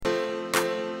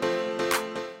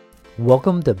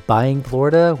Welcome to Buying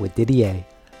Florida with Didier.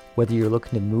 Whether you're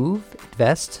looking to move,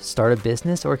 invest, start a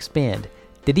business, or expand,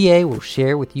 Didier will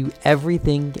share with you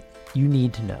everything you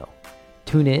need to know.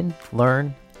 Tune in,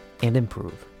 learn, and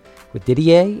improve with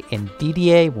Didier and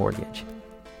DDA Mortgage.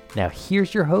 Now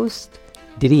here's your host,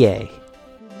 Didier.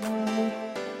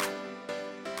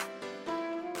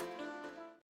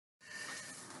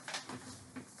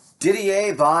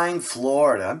 Didier Buying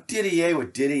Florida. I'm Didier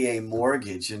with Didier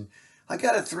Mortgage, and I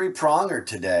got a three-pronger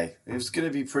today. It's going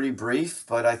to be pretty brief,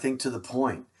 but I think to the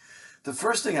point. The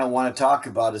first thing I want to talk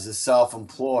about is the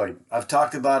self-employed. I've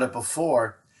talked about it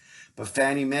before, but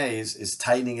Fannie Mae is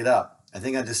tightening it up. I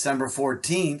think on December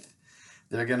 14th,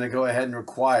 they're going to go ahead and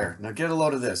require. Now get a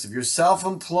load of this. If you're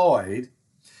self-employed,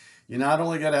 you not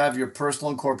only got to have your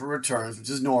personal and corporate returns, which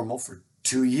is normal for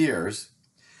 2 years,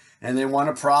 and they want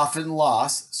a profit and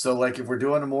loss. So like if we're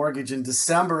doing a mortgage in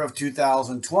December of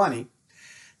 2020,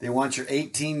 they want your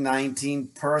 18, 19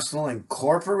 personal and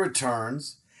corporate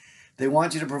returns. They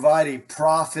want you to provide a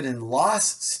profit and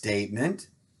loss statement,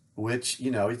 which,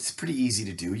 it's pretty easy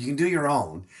to do. You can do your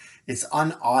own. It's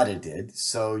unaudited,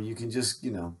 so you can just,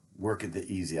 work it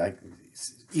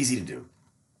it's easy to do.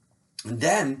 And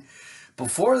then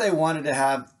before they wanted to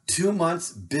have 2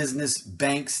 months business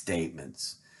bank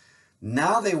statements.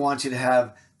 Now they want you to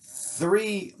have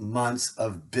 3 months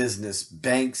of business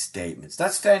bank statements.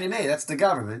 That's Fannie Mae. That's the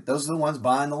government. Those are the ones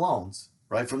buying the loans,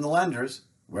 right, from the lenders,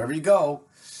 wherever you go.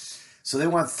 So they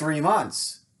want 3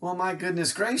 months. Well, my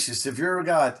goodness gracious, if you've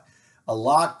got a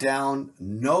lockdown,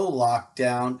 no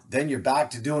lockdown, then you're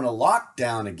back to doing a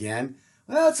lockdown again,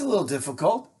 well, that's a little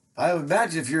difficult. I would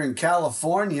imagine if you're in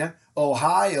California,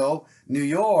 Ohio, New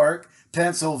York,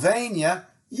 Pennsylvania,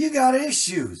 you got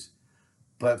issues.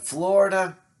 But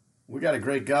Florida, we got a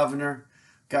great governor,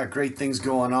 got great things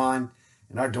going on,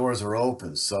 and our doors are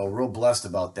open. So real blessed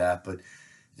about that. But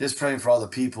just praying for all the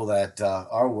people that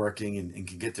are working and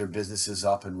can get their businesses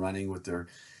up and running with their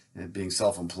being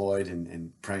self-employed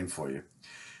and praying for you.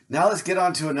 Now let's get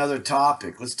on to another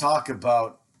topic. Let's talk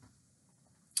about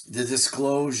the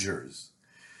disclosures.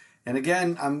 And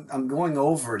again, I'm going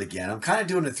over it again. I'm kind of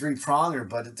doing a three-pronger,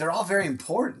 but they're all very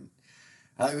important.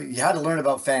 You had to learn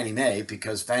about Fannie Mae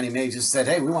because Fannie Mae just said,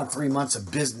 hey, we want 3 months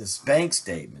of business bank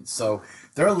statements. So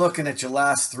they're looking at your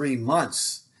last 3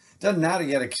 months. Doesn't matter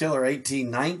you had a killer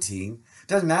 18, 19.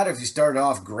 Doesn't matter if you started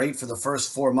off great for the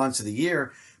first 4 months of the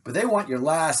year, but they want your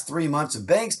last 3 months of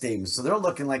bank statements. So they're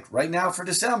looking like right now for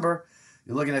December,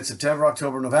 you're looking at September,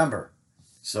 October, November.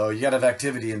 So you got to have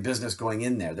activity in business going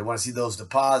in there. They want to see those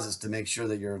deposits to make sure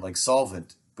that you're like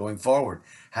solvent going forward.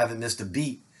 Haven't missed a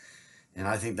beat. And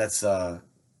I think that's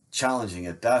challenging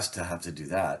at best to have to do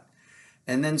that.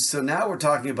 And then, so now we're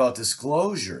talking about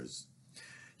disclosures.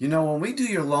 When we do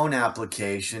your loan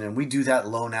application and we do that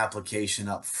loan application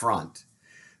up front,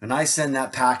 and I send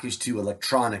that package to you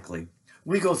electronically,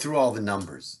 we go through all the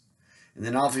numbers. And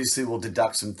then obviously we'll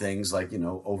deduct some things like,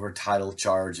 over title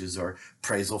charges or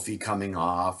appraisal fee coming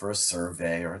off or a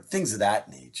survey or things of that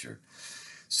nature.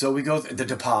 So we go the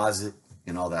deposit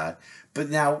and all that. But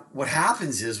now what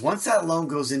happens is once that loan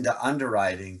goes into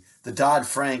underwriting, the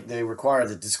Dodd-Frank, they require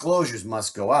that disclosures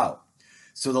must go out.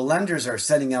 So the lenders are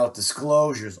sending out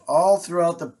disclosures all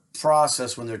throughout the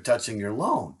process when they're touching your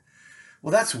loan.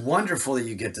 Well, that's wonderful that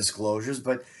you get disclosures,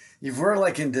 but if we're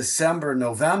like in December,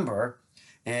 November,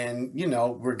 and,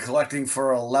 we're collecting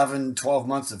for 11, 12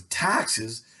 months of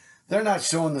taxes, they're not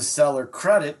showing the seller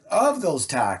credit of those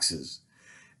taxes.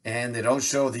 And they don't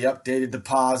show the updated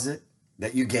deposit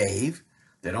that you gave.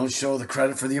 They don't show the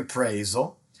credit for the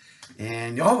appraisal.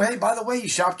 And, hey, by the way, you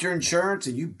shopped your insurance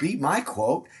and you beat my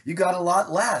quote. You got a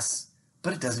lot less.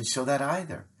 But it doesn't show that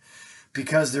either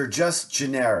because they're just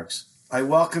generics. I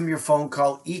welcome your phone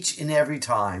call each and every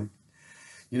time.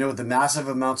 With the massive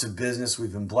amounts of business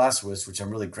we've been blessed with, which I'm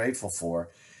really grateful for,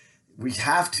 we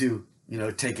have to,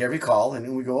 take every call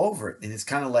and we go over it. And it's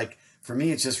kind of like, for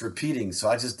me, it's just repeating. So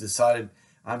I just decided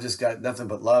I've just got nothing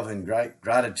but love and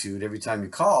gratitude every time you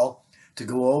call to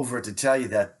go over it to tell you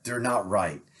that they're not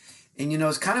right. And,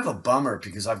 it's kind of a bummer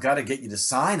because I've got to get you to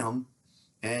sign them.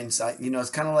 And, it's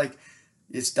kind of like,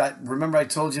 it's that, remember I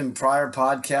told you in prior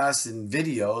podcasts and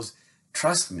videos,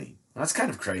 trust me. That's kind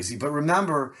of crazy. But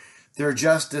remember, they're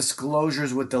just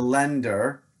disclosures with the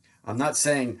lender. I'm not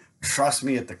saying trust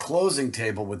me at the closing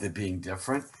table with it being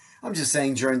different. I'm just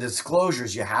saying during the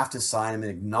disclosures, you have to sign them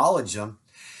and acknowledge them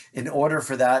in order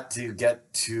for that to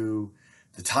get to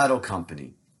the title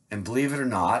company. And believe it or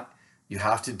not, you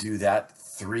have to do that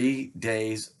 3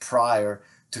 days prior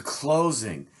to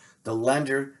closing. The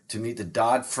lender, to meet the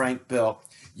Dodd-Frank bill,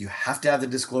 you have to have the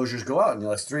disclosures go out. And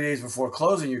that's 3 days before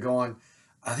closing, you're going,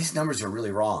 these numbers are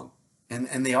really wrong.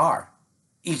 And they are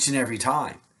each and every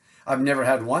time. I've never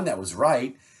had one that was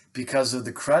right because of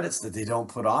the credits that they don't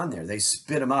put on there. They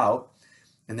spit them out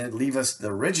and then leave us the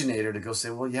originator to go say,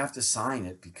 well, you have to sign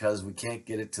it because we can't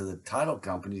get it to the title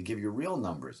company to give you real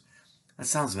numbers. That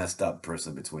sounds messed up,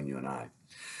 person, between you and I.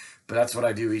 But that's what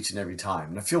I do each and every time.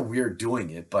 And I feel weird doing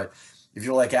it, but if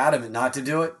you're like adamant not to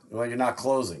do it, well, you're not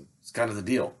closing. It's kind of the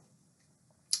deal.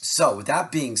 So with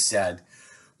that being said,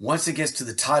 once it gets to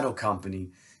the title company,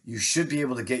 you should be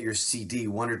able to get your CD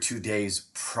 1 or 2 days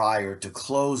prior to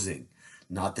closing,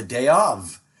 not the day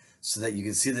of, so that you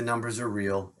can see the numbers are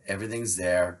real, everything's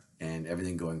there, and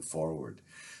everything going forward.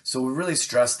 So we really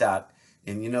stress that,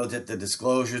 and you know that the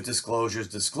disclosures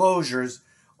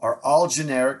are all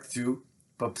generic through,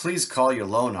 but please call your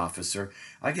loan officer.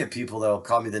 I get people that will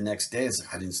call me the next day and say,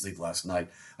 I didn't sleep last night.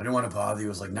 I didn't want to bother you. It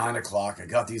was like 9 o'clock. I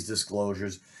got these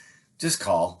disclosures. Just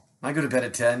call. I go to bed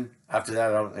at 10. After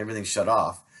that, everything's shut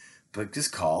off. But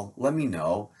just call. Let me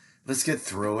know. Let's get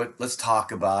through it. Let's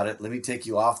talk about it. Let me take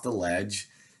you off the ledge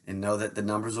and know that the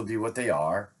numbers will be what they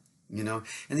are. You know,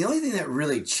 and the only thing that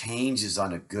really changes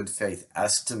on a good faith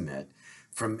estimate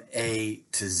from A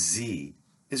to Z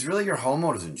is really your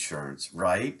homeowner's insurance,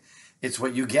 right? It's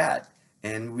what you get.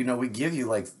 And we know we give you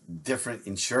like different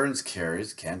insurance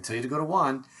carriers. Can't tell you to go to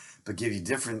one, but give you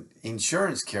different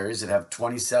insurance carriers that have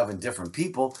 27 different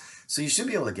people. So you should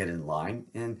be able to get in line.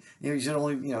 And you should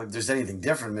only, if there's anything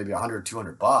different, maybe 100,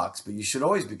 $200, but you should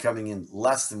always be coming in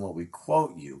less than what we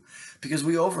quote you because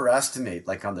we overestimate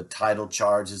like on the title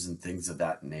charges and things of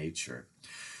that nature.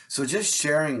 So just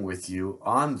sharing with you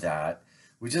on that,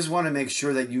 we just want to make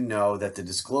sure that you know that the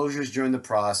disclosures during the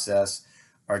process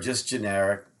are just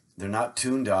generic. They're not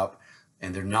tuned up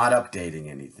and they're not updating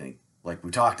anything like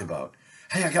we talked about.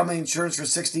 Hey, I got my insurance for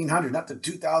 $1,600, not the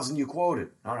 $2,000 you quoted.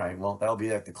 All right, well, that'll be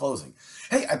at the closing.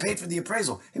 Hey, I paid for the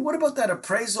appraisal. Hey, what about that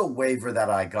appraisal waiver that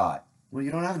I got? Well,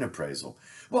 you don't have an appraisal.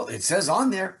 Well, it says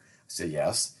on there. I say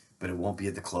yes, but it won't be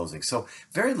at the closing. So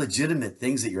very legitimate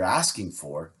things that you're asking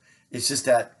for. It's just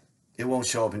that it won't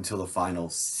show up until the final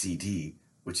CD,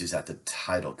 which is at the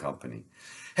title company.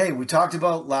 Hey, we talked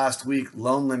about last week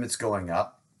loan limits going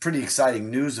up. Pretty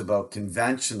exciting news about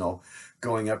conventional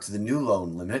going up to the new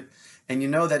loan limit. And you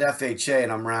know that FHA,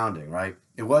 and I'm rounding, right?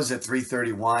 It was at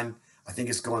 331. I think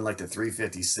it's going like to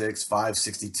 356,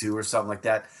 562 or something like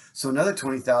that. So another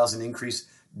 20,000 increase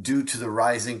due to the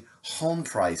rising home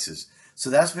prices. So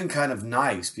that's been kind of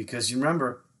nice because you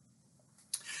remember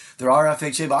there are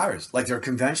FHA buyers, like there are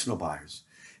conventional buyers.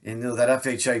 And that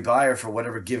FHA buyer, for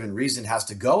whatever given reason, has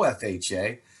to go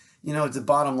FHA. The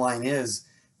bottom line is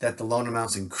that the loan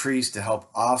amounts increase to help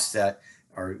offset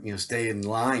or stay in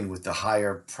line with the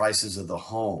higher prices of the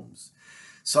homes.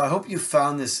 So I hope you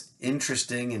found this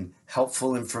interesting and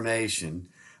helpful information.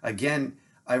 Again,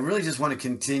 I really just want to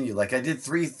continue. Like I did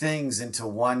 3 things into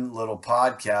one little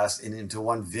podcast and into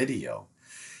one video.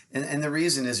 And the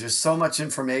reason is there's so much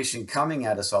information coming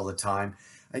at us all the time.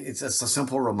 It's a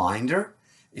simple reminder.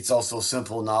 It's also a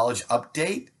simple knowledge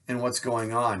update and what's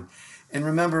going on. And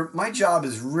remember, my job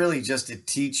is really just to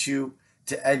teach you,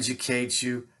 to educate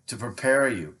you, to prepare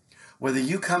you. Whether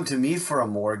you come to me for a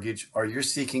mortgage or you're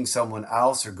seeking someone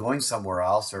else or going somewhere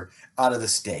else or out of the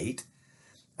state,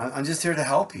 I'm just here to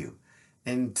help you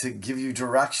and to give you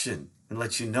direction and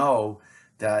let you know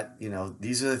that,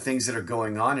 these are the things that are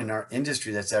going on in our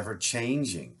industry that's ever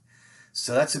changing.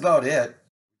 So that's about it.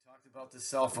 We talked about the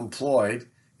self-employed.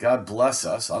 God bless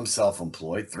us. I'm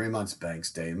self-employed, 3 months bank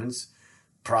statements,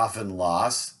 profit and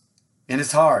loss. And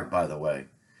it's hard, by the way.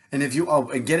 And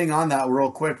and getting on that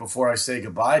real quick before I say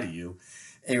goodbye to you,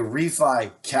 a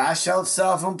refi cash out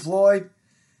self-employed,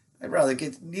 I'd rather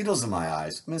get needles in my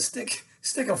eyes.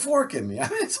 Stick a fork in me.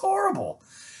 It's horrible.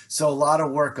 So a lot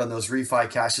of work on those refi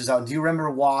cashes out. And do you remember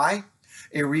why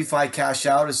a refi cash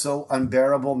out is so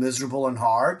unbearable, miserable, and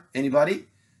hard? Anybody?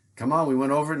 Come on, we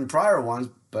went over it in prior ones,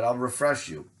 but I'll refresh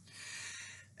you.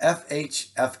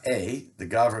 FHFA, the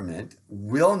government,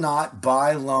 will not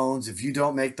buy loans if you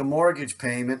don't make the mortgage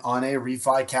payment on a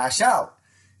refi cash out.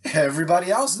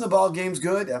 Everybody else in the ball game's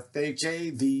good.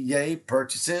 FHA, VA,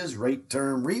 purchases, rate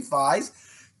term refis,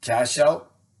 cash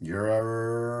out,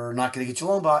 you're not going to get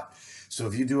your loan bought. So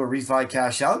if you do a refi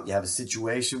cash out, you have a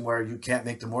situation where you can't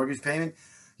make the mortgage payment,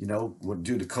 due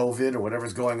to COVID or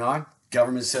whatever's going on.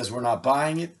 Government says we're not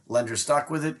buying it. Lender's stuck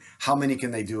with it. How many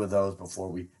can they do with those before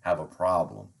we have a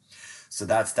problem? So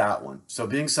that's that one. So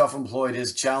being self-employed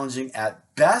is challenging at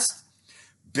best.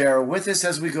 Bear with us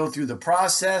as we go through the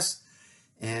process,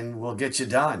 and we'll get you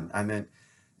done. I'm going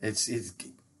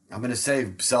to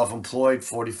say self-employed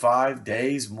 45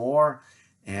 days more,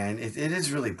 and it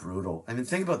is really brutal.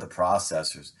 Think about the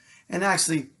processors. And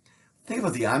actually, Think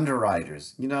about the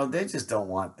underwriters. They just don't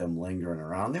want them lingering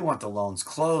around. They want the loans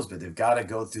closed, but they've got to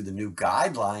go through the new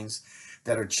guidelines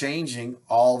that are changing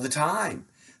all the time.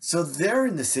 So they're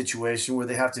in the situation where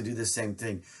they have to do the same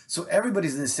thing. So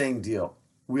everybody's in the same deal.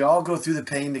 We all go through the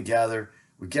pain together.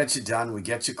 We get you done, we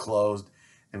get you closed,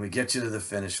 and we get you to the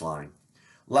finish line.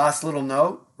 Last little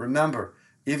note, remember,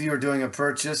 if you're doing a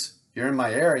purchase, you're in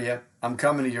my area, I'm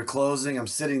coming to your closing, I'm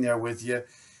sitting there with you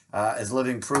as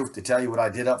living proof to tell you what I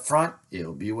did up front.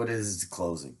 It'll be what it is at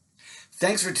closing.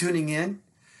 Thanks for tuning in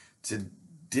to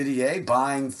Didier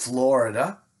Buying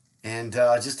Florida, and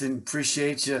just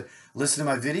appreciate you listening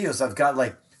to my videos. I've got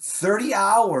like 30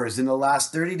 hours in the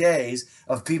last 30 days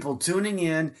of people tuning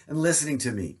in and listening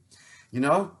to me.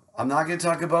 I'm not going to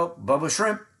talk about Bubba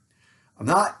Shrimp. I'm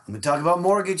going to talk about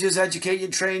mortgages, educate you,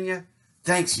 train you.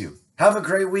 Thanks you. Have a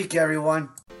great week, everyone.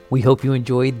 We hope you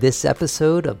enjoyed this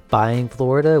episode of Buying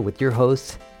Florida with your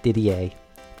host, Didier.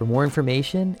 For more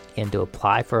information and to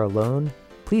apply for a loan,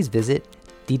 please visit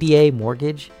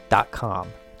ddamortgage.com.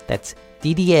 That's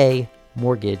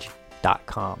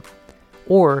ddamortgage.com.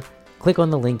 Or click on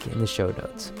the link in the show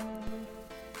notes.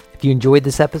 If you enjoyed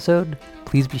this episode,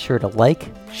 please be sure to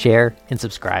like, share, and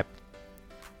subscribe.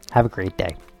 Have a great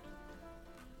day.